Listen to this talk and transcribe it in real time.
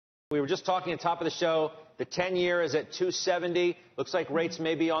We were just talking at the top of the show. The 10-year is at 270. Looks like rates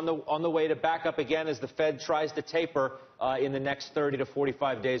may be on the way to back up again as the Fed tries to taper in the next 30 to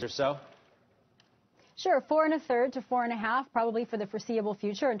 45 days or so. Sure, 4 1/3 to 4 1/2, probably for the foreseeable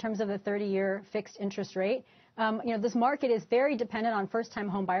future in terms of the 30-year fixed interest rate. This market is very dependent on first-time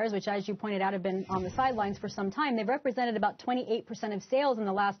home buyers, which, as you pointed out, have been on the sidelines for some time. They've represented about 28% of sales in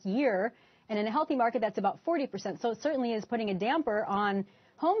the last year, and in a healthy market, that's about 40%. So it certainly is putting a damper on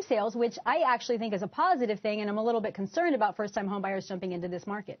home sales, which I actually think is a positive thing, and I'm a little bit concerned about first-time home buyers jumping into this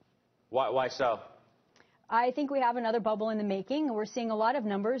market. Why so? I think we have another bubble in the making. We're seeing a lot of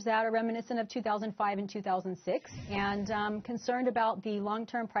numbers that are reminiscent of 2005 and 2006, and concerned about the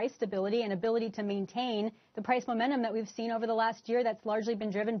long-term price stability and ability to maintain the price momentum that we've seen over the last year that's largely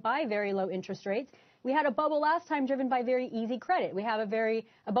been driven by very low interest rates. We had a bubble last time driven by very easy credit. We have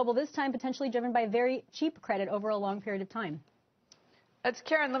a bubble this time potentially driven by very cheap credit over a long period of time.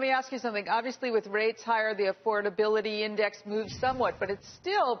 Karen, let me ask you something. Obviously, with rates higher, the affordability index moves somewhat, but it's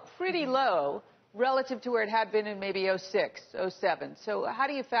still pretty low relative to where it had been in maybe 06, 07. So how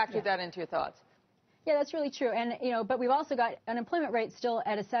do you factor that into your thoughts? Yeah, that's really true. And, but we've also got unemployment rate still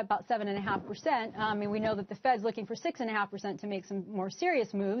at about 7.5%. And we know that the Fed's looking for 6.5% to make some more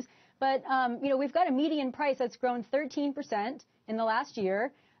serious moves. But, we've got a median price that's grown 13% in the last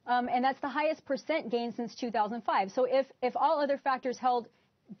year. And that's the highest percent gain since 2005. So if all other factors held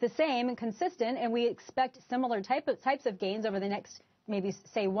the same and consistent, and we expect similar types of gains over the next maybe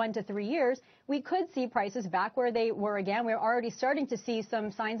say 1 to 3 years, we could see prices back where they were again. We're already starting to see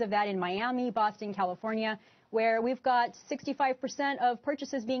some signs of that in Miami, Boston, California, where we've got 65% of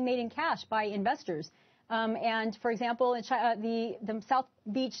purchases being made in cash by investors. And, for example, the South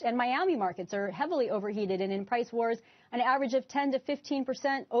Beach and Miami markets are heavily overheated and in price wars, an average of 10 to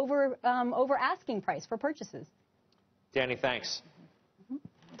 15% over asking price for purchases. Dani, thanks.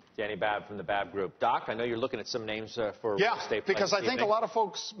 Dani Babb from the Babb Group. Doc, I know you're looking at some names for real estate. Yeah, because I think a lot of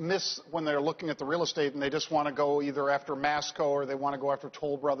folks miss when they're looking at the real estate and they just want to go either after Masco or they want to go after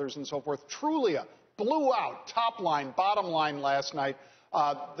Toll Brothers and so forth. Trulia blew out top line, bottom line last night.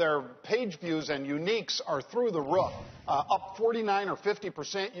 Their page views and uniques are through the roof, up 49 or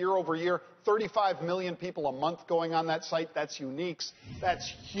 50% year over year, 35 million people a month going on that site. That's uniques. That's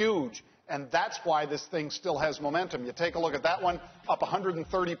huge. And that's why this thing still has momentum. You take a look at that one, up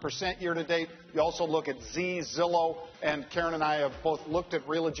 130% year to date. You also look at Zillow, and Karen and I have both looked at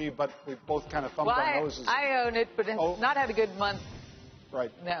Realogy, but we've both kind of thumbed our noses. I own it, but it's not had a good month.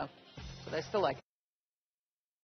 Right. No, but I still like it.